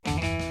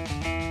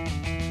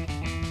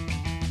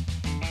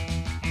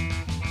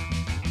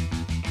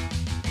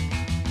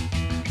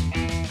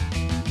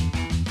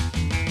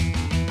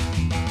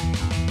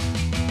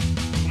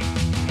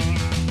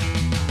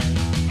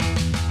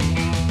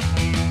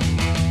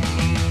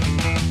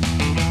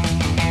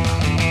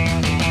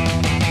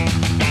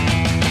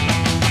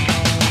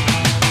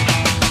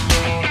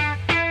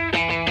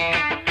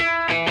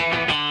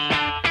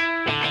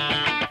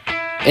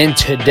In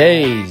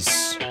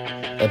today's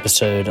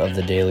episode of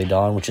the Daily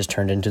Dawn, which has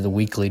turned into the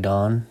Weekly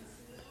Dawn,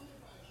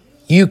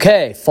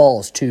 UK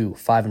falls to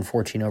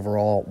 5-14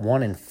 overall,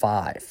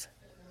 1-5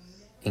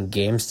 in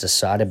games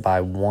decided by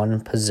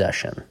one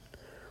possession,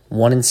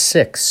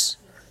 1-6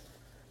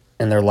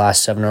 in their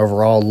last 7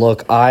 overall.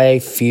 Look, I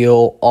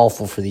feel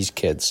awful for these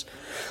kids.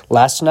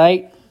 Last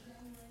night,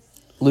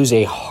 lose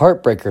a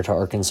heartbreaker to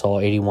Arkansas,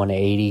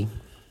 81-80,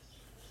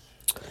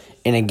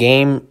 in a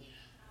game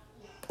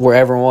where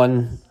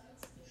everyone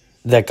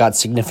that got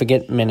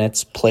significant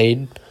minutes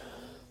played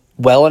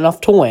well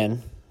enough to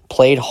win,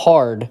 played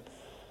hard,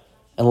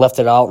 and left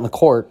it out in the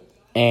court,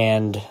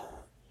 and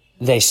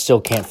they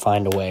still can't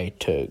find a way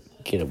to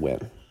get a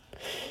win.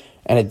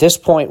 And at this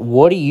point,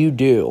 what do you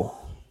do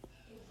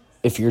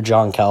if you're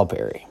John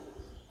Calipari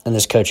and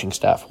this coaching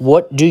staff?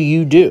 What do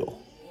you do?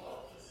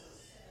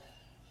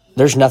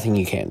 There's nothing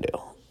you can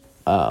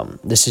do.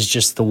 This is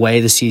just the way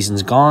the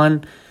season's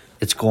gone.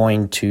 It's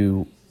going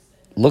to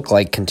look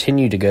like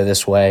continue to go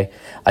this way.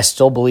 I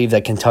still believe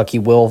that Kentucky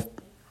will.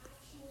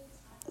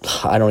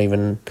 I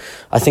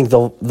think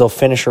they'll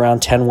finish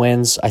around 10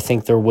 wins. I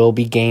think there will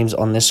be games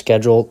on this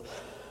schedule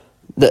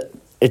that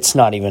it's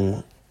not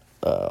even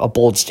a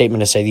bold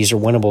statement to say these are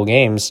winnable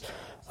games.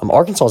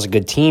 Arkansas is a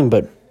good team,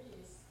 but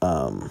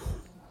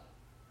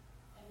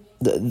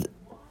the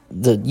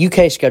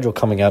UK schedule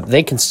coming up,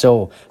 they can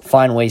still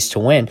find ways to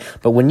win.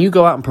 But when you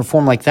go out and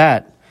perform like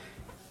that,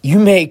 you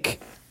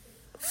make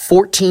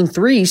 14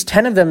 threes,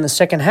 10 of them in the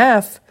second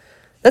half.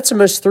 That's the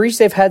most threes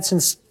they've had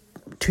since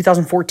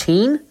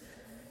 2014,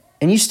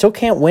 and you still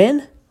can't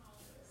win?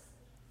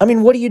 I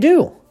mean, what do you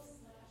do?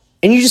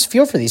 And you just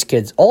feel for these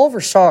kids.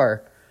 Oliver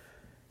Sarr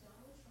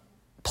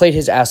played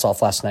his ass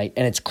off last night,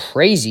 and it's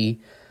crazy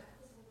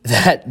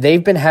that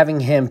they've been having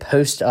him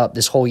post up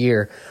this whole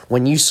year.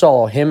 When you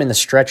saw him in the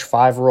stretch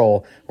 5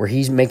 role where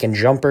he's making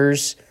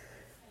jumpers,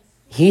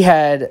 he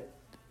had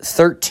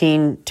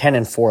 13, 10,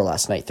 and 4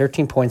 last night.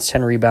 13 points,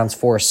 10 rebounds,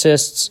 4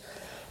 assists.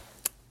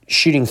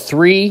 Shooting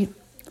 3,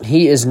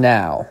 he is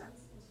now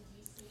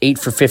 8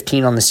 for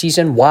 15 on the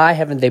season. Why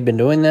haven't they been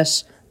doing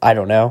this? I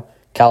don't know.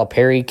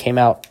 Calipari came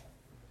out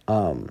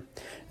in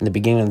the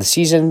beginning of the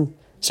season,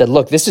 said,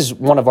 look, this is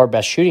one of our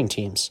best shooting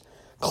teams.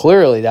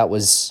 Clearly that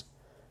was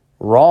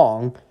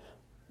wrong,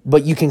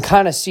 but you can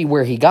kind of see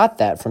where he got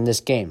that from this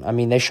game. I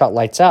mean, they shot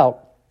lights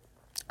out.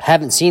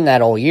 Haven't seen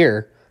that all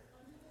year.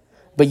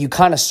 But you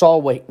kind of saw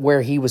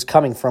where he was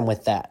coming from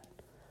with that.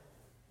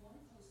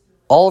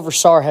 Oliver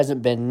Sarr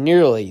hasn't been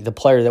nearly the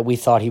player that we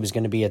thought he was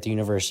going to be at the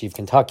University of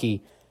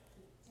Kentucky.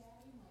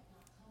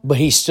 But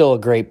he's still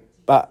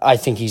I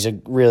think he's a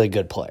really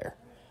good player.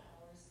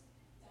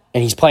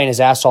 And he's playing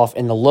his ass off.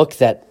 And the look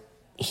that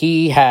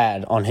he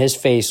had on his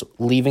face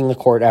leaving the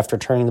court after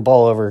turning the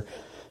ball over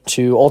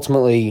to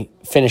ultimately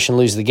finish and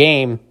lose the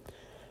game,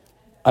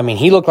 I mean,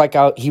 he looked like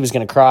he was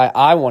going to cry.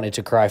 I wanted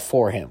to cry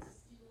for him.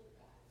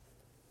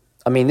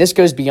 I mean, this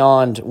goes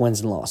beyond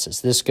wins and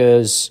losses. This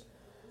goes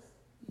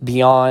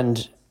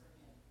beyond...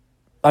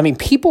 I mean,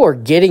 people are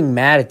getting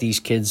mad at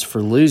these kids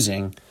for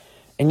losing.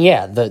 And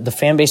yeah, the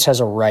fan base has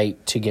a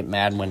right to get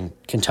mad when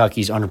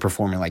Kentucky's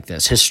underperforming like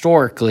this.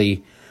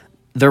 Historically,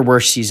 their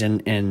worst season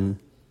in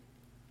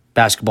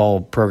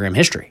basketball program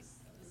history.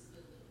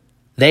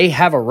 They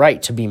have a right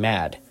to be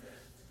mad.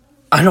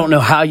 I don't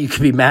know how you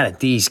could be mad at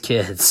these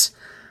kids.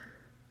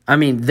 I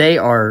mean, they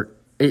are...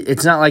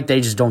 It's not like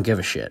they just don't give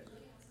a shit.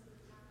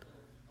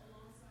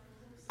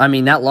 I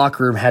mean, that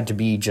locker room had to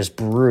be just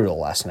brutal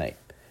last night.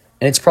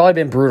 And it's probably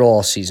been brutal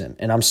all season.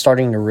 And I'm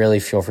starting to really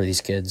feel for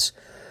these kids.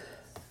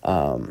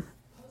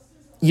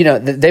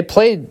 They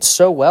played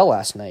so well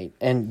last night.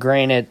 And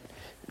granted,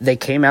 they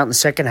came out in the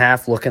second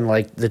half looking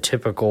like the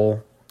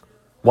typical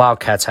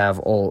Wildcats have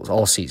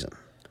all season.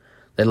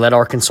 They let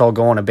Arkansas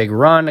go on a big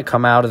run to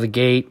come out of the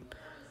gate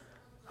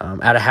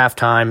out of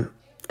halftime.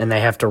 And they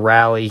have to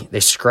rally.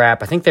 They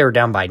scrap. I think they were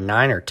down by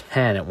 9 or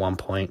 10 at one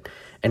point.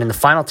 And in the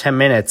final 10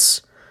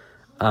 minutes...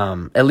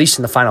 at least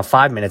in the final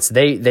 5 minutes,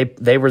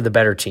 they were the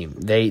better team.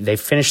 They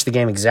finished the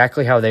game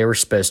exactly how they were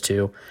supposed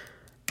to.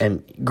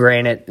 And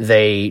granted,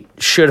 they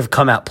should have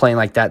come out playing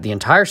like that the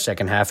entire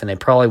second half, and they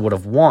probably would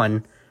have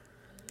won.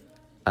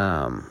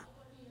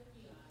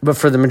 But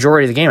for the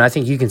majority of the game, I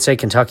think you can say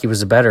Kentucky was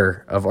the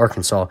better of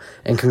Arkansas.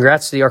 And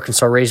congrats to the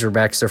Arkansas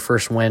Razorbacks, their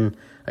first win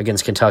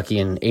against Kentucky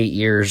in 8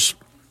 years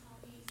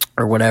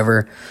or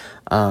whatever.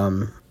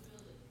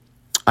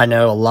 I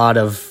know a lot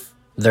of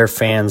their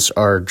fans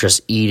are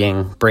just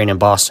eating Brandon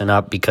Boston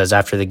up because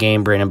after the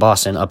game, Brandon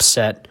Boston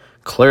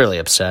clearly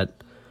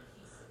upset.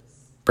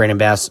 Brandon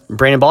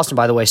Boston,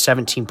 by the way,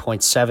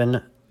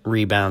 17.7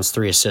 rebounds,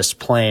 3 assists,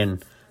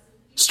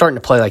 starting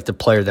to play like the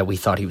player that we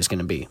thought he was going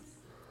to be.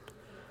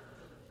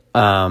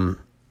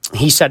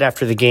 He said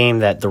after the game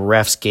that the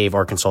refs gave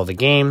Arkansas the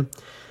game.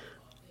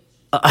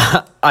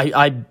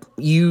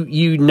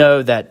 You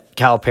know that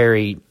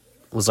Calipari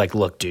was like,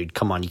 look, dude,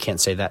 come on, you can't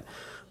say that.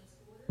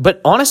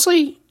 But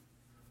honestly,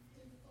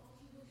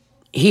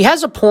 he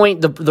has a point.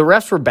 The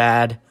refs were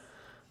bad.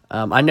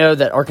 I know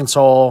that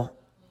Arkansas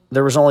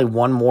there was only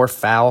one more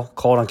foul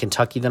called on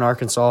Kentucky than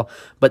Arkansas,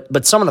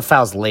 but some of the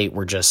fouls late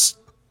were just,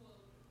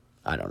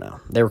 I don't know.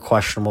 They were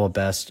questionable at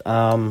best.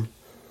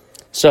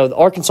 So the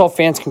Arkansas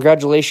fans,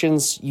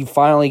 congratulations. You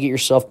finally get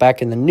yourself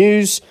back in the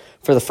news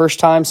for the first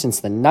time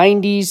since the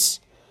 90s.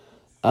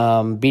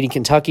 Beating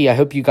Kentucky. I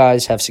hope you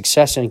guys have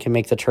success and can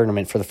make the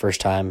tournament for the first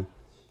time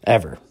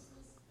ever.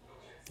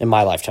 In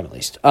my lifetime, at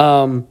least.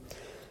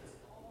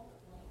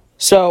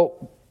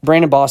 So,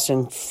 Brandon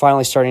Boston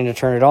finally starting to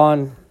turn it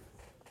on.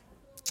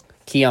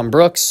 Keon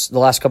Brooks, the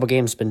last couple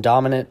games, been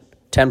dominant.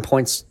 10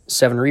 points,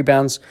 7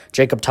 rebounds.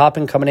 Jacob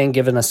Toppin coming in,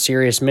 giving us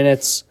serious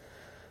minutes.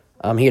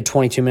 He had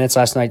 22 minutes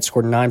last night,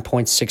 scored 9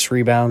 points, 6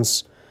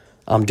 rebounds.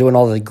 Doing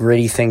all the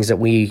gritty things that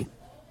we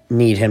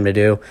need him to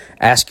do.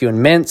 Askew and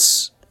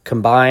Mintz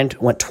combined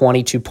went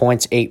 22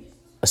 points, 8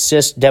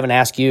 assists. Devin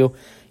Askew,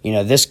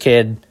 this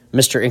kid,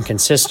 Mr.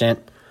 Inconsistent,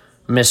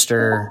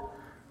 Mr.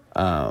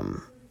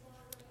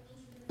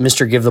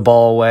 Give the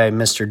ball away,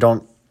 Mr.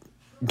 Don't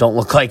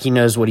look like he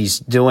knows what he's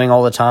doing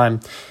all the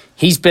time.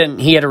 You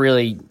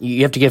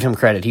have to give him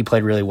credit. He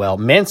played really well.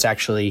 Mintz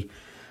actually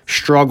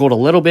struggled a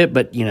little bit,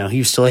 but, he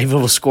was still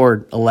able to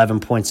score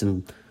 11 points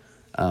and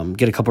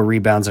get a couple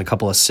rebounds and a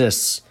couple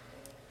assists.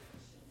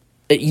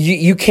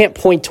 You can't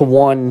point to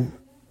one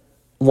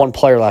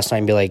player last night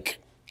and be like,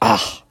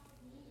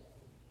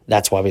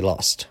 that's why we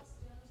lost.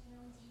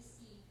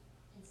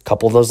 A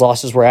couple of those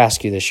losses were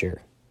Askew this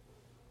year.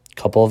 A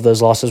couple of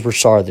those losses were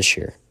Sarr this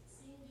year.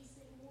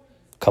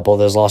 A couple of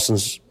those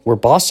losses were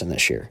Boston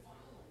this year.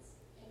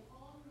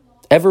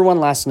 Everyone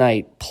last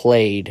night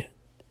played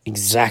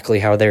exactly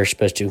how they were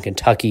supposed to, and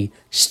Kentucky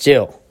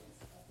still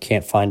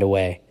can't find a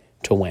way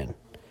to win.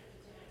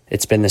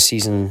 It's been the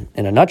season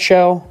in a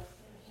nutshell,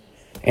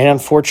 and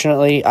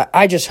unfortunately,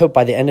 I just hope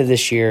by the end of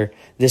this year,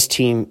 this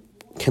team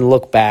can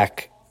look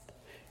back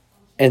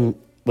and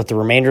with the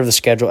remainder of the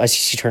schedule,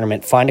 SEC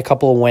tournament, find a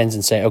couple of wins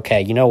and say,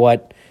 okay, you know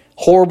what?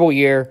 Horrible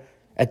year.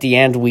 At the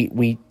end,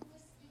 we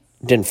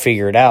didn't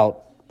figure it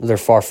out. They're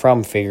far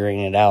from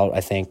figuring it out,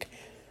 I think.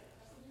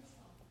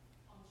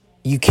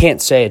 You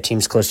can't say a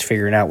team's close to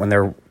figuring it out when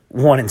they're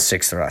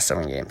 1-6 the last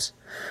 7 games.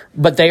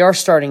 But they are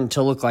starting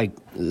to look like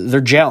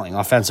they're gelling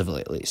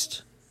offensively, at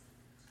least.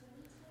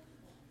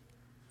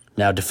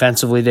 Now,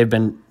 defensively, they've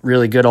been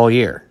really good all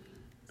year.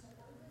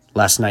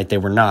 Last night, they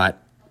were not.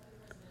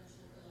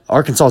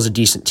 Arkansas is a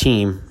decent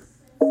team.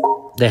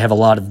 They have a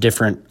lot of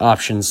different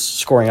options,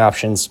 scoring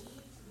options.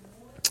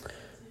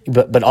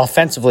 But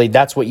offensively,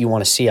 that's what you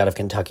want to see out of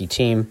Kentucky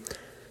team,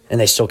 and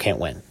they still can't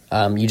win.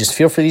 You just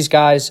feel for these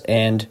guys,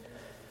 and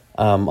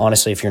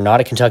honestly, if you're not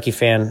a Kentucky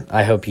fan,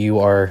 I hope you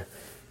are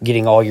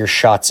getting all your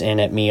shots in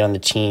at me on the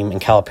team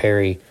and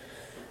Calipari,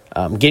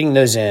 getting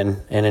those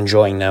in and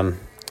enjoying them.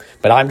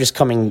 But I'm just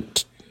coming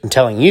and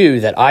telling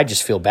you that I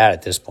just feel bad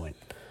at this point.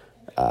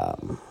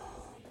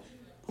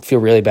 Feel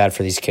really bad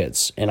for these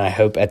kids, and I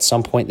hope at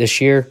some point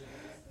this year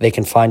they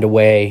can find a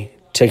way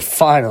to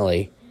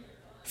finally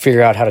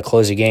figure out how to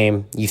close a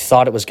game. You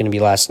thought it was going to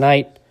be last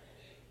night.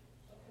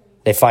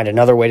 They find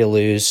another way to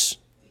lose.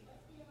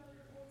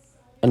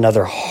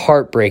 Another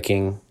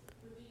heartbreaking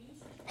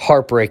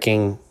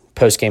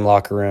post-game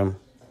locker room.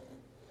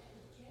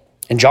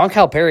 And John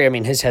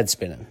Calipari, his head's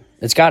spinning.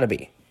 It's got to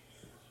be.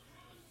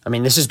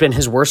 This has been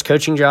his worst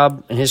coaching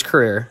job in his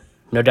career,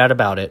 no doubt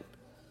about it.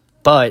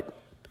 But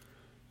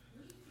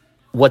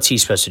what's he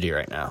supposed to do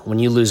right now when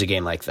you lose a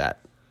game like that?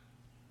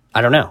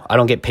 I don't know. I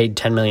don't get paid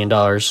 $10 million.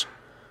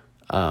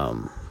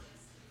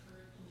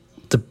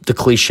 The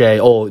cliche,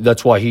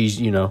 that's why he's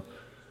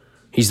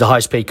the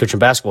highest paid coach in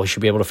basketball. He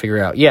should be able to figure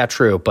it out. Yeah,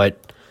 true.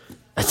 But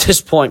at this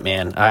point,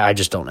 man, I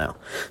just don't know.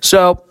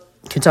 So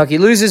Kentucky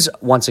loses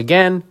once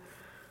again.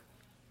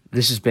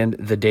 This has been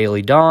the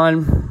Daily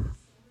Dawn.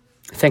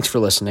 Thanks for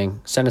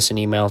listening. Send us an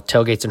email,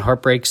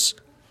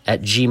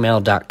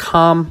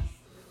 tailgatesandheartbreaks@gmail.com.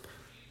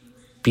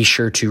 Be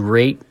sure to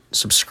rate,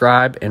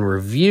 subscribe, and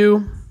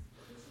review.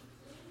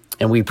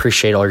 And we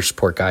appreciate all your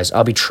support, guys.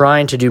 I'll be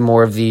trying to do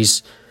more of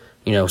these,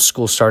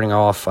 school starting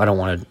off. I don't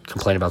want to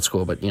complain about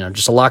school, but,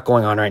 just a lot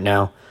going on right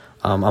now.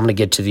 I'm going to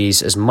get to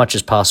these as much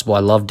as possible. I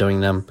love doing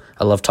them.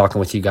 I love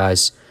talking with you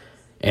guys.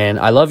 And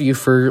I love you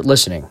for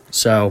listening.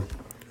 So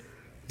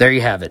there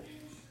you have it.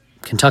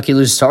 Kentucky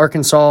loses to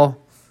Arkansas.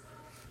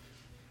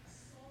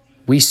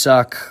 We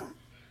suck.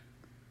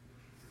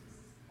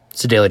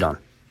 It's a Daily Dawn.